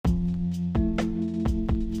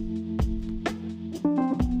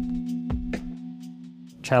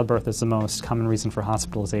childbirth is the most common reason for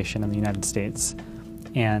hospitalization in the United States,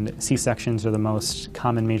 and C-sections are the most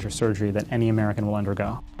common major surgery that any American will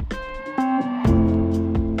undergo.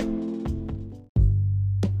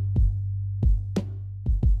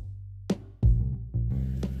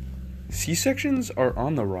 C-sections are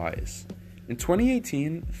on the rise. In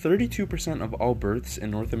 2018, 32% of all births in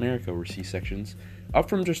North America were C-sections, up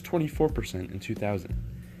from just 24% in 2000.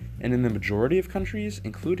 And in the majority of countries,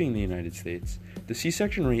 including the United States, the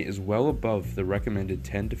C-section rate is well above the recommended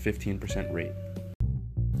 10 to 15% rate.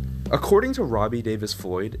 According to Robbie Davis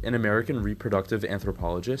Floyd, an American reproductive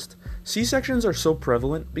anthropologist, C-sections are so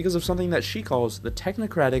prevalent because of something that she calls the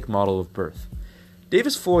technocratic model of birth.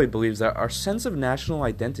 Davis Floyd believes that our sense of national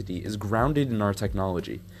identity is grounded in our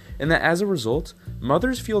technology, and that as a result,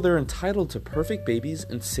 mothers feel they're entitled to perfect babies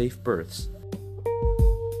and safe births.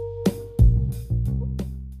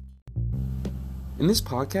 In this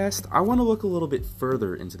podcast, I want to look a little bit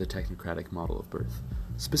further into the technocratic model of birth.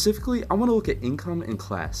 Specifically, I want to look at income and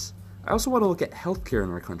class. I also want to look at healthcare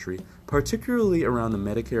in our country, particularly around the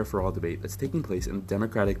Medicare for All debate that's taking place in the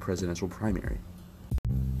Democratic presidential primary.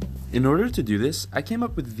 In order to do this, I came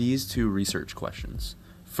up with these two research questions.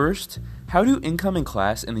 First, how do income and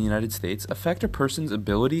class in the United States affect a person's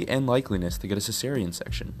ability and likeliness to get a cesarean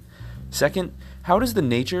section? Second, how does the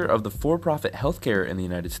nature of the for-profit healthcare in the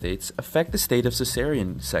United States affect the state of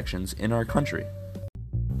cesarean sections in our country?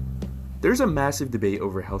 There's a massive debate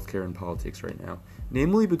over healthcare and politics right now,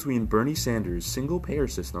 namely between Bernie Sanders' single-payer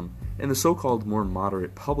system and the so-called more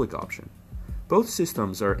moderate public option. Both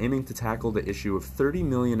systems are aiming to tackle the issue of 30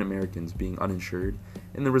 million Americans being uninsured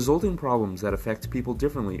and the resulting problems that affect people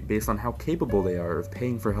differently based on how capable they are of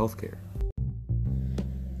paying for healthcare.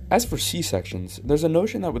 As for C-sections, there's a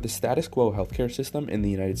notion that with the status quo healthcare system in the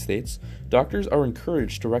United States, doctors are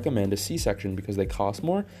encouraged to recommend a C-section because they cost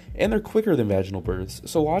more and they're quicker than vaginal births,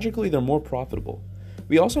 so logically they're more profitable.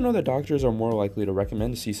 We also know that doctors are more likely to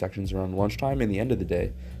recommend C-sections around lunchtime and the end of the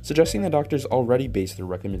day, suggesting that doctors already base their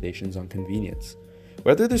recommendations on convenience.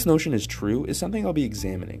 Whether this notion is true is something I'll be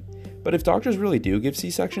examining, but if doctors really do give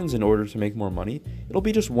C-sections in order to make more money, it'll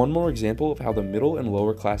be just one more example of how the middle and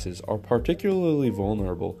lower classes are particularly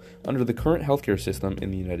vulnerable under the current healthcare system in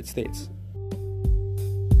the United States.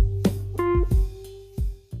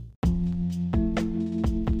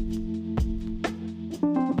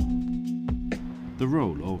 The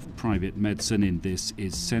role of private medicine in this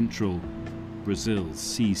is central. Brazil's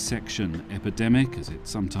C-section epidemic, as it's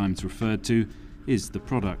sometimes referred to, is the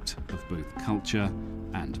product of both culture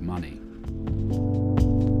and money.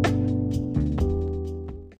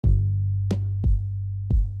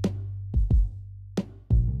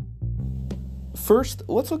 First,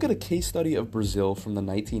 let's look at a case study of Brazil from the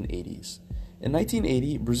 1980s. In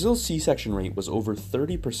 1980, Brazil's C-section rate was over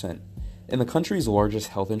 30%, and the country's largest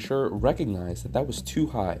health insurer recognized that that was too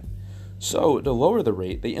high. So, to lower the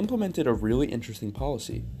rate, they implemented a really interesting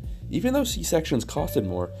policy. Even though C-sections costed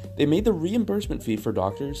more, they made the reimbursement fee for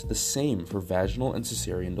doctors the same for vaginal and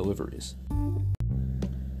cesarean deliveries.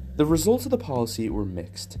 The results of the policy were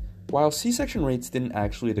mixed. While C-section rates didn't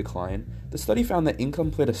actually decline, the study found that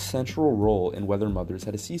income played a central role in whether mothers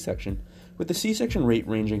had a C-section, with the C-section rate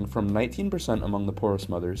ranging from 19% among the poorest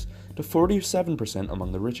mothers to 47%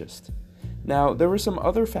 among the richest. Now, there were some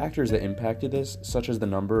other factors that impacted this, such as the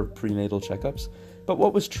number of prenatal checkups, but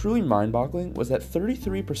what was truly mind-boggling was that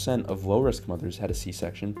 33% of low-risk mothers had a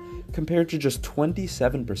C-section, compared to just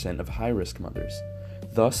 27% of high-risk mothers.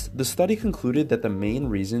 Thus, the study concluded that the main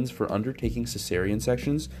reasons for undertaking cesarean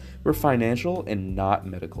sections were financial and not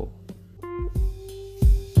medical.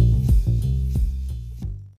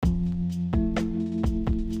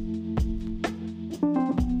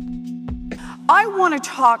 I want to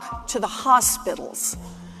talk to the hospitals,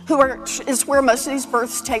 is where most of these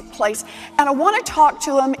births take place, and I want to talk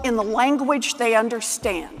to them in the language they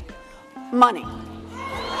understand: money.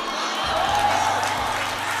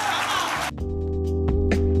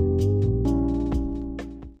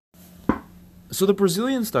 So the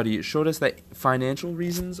Brazilian study showed us that financial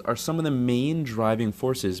reasons are some of the main driving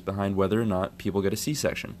forces behind whether or not people get a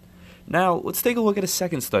C-section. Now, let's take a look at a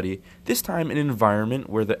second study, this time in an environment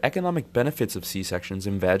where the economic benefits of C-sections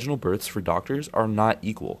and vaginal births for doctors are not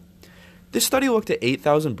equal. This study looked at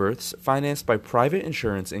 8,000 births financed by private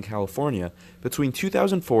insurance in California between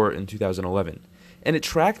 2004 and 2011, and it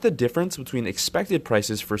tracked the difference between expected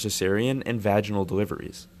prices for cesarean and vaginal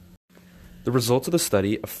deliveries. The results of the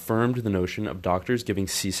study affirmed the notion of doctors giving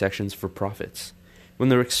C-sections for profits. When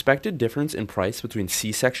the expected difference in price between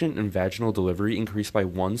C-section and vaginal delivery increased by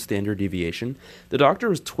 1 standard deviation, the doctor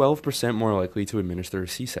was 12% more likely to administer a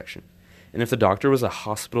C-section. And if the doctor was a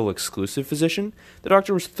hospital-exclusive physician, the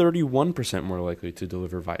doctor was 31% more likely to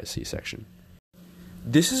deliver via C-section.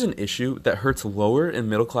 This is an issue that hurts lower and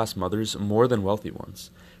middle-class mothers more than wealthy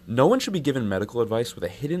ones. No one should be given medical advice with a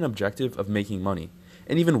hidden objective of making money.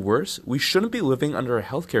 And even worse, we shouldn't be living under a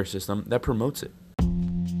healthcare system that promotes it.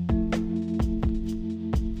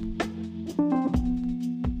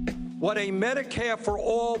 What a Medicare for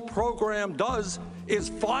All program does is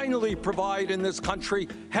finally provide in this country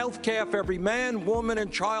health care for every man, woman,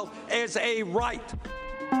 and child as a right.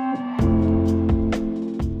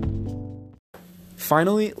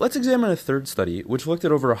 Finally, let's examine a third study which looked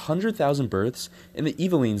at over 100,000 births in the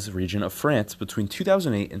Yvelines region of France between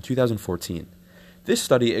 2008 and 2014. This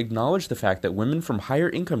study acknowledged the fact that women from higher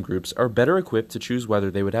income groups are better equipped to choose whether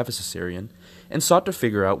they would have a cesarean, and sought to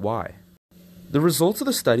figure out why. The results of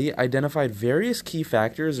the study identified various key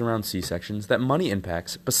factors around C-sections that money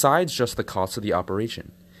impacts besides just the cost of the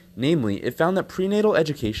operation. Namely, it found that prenatal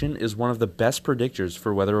education is one of the best predictors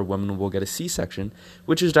for whether a woman will get a C-section,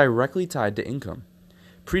 which is directly tied to income.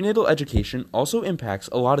 Prenatal education also impacts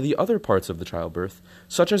a lot of the other parts of the childbirth,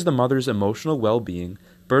 such as the mother's emotional well-being,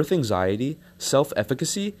 birth anxiety,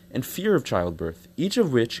 self-efficacy, and fear of childbirth, each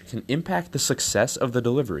of which can impact the success of the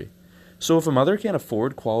delivery. So if a mother can't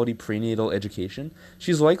afford quality prenatal education,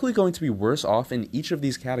 she's likely going to be worse off in each of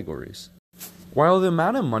these categories. While the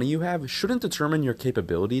amount of money you have shouldn't determine your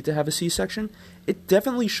capability to have a C-section, it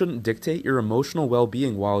definitely shouldn't dictate your emotional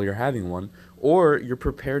well-being while you're having one, or your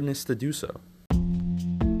preparedness to do so.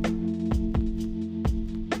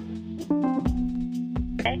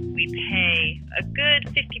 We pay a good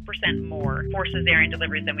 50% more for cesarean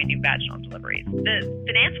deliveries than we do vaginal deliveries. The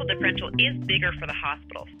financial differential is bigger for the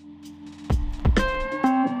hospitals.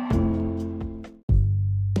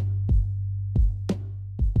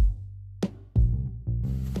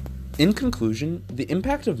 In conclusion, the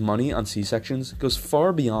impact of money on C-sections goes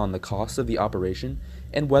far beyond the cost of the operation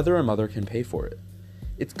and whether a mother can pay for it.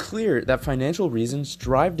 It's clear that financial reasons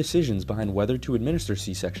drive decisions behind whether to administer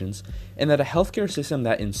C-sections, and that a healthcare system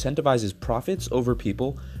that incentivizes profits over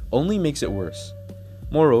people only makes it worse.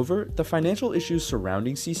 Moreover, the financial issues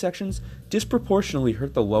surrounding C-sections disproportionately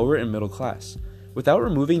hurt the lower and middle class. Without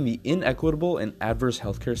removing the inequitable and adverse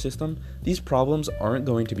healthcare system, these problems aren't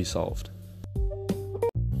going to be solved.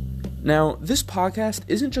 Now, this podcast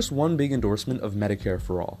isn't just one big endorsement of Medicare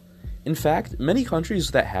for all. In fact, many countries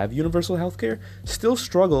that have universal healthcare still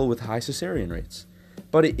struggle with high cesarean rates.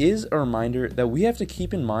 But it is a reminder that we have to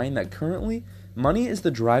keep in mind that currently, money is the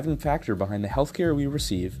driving factor behind the healthcare we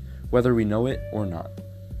receive, whether we know it or not.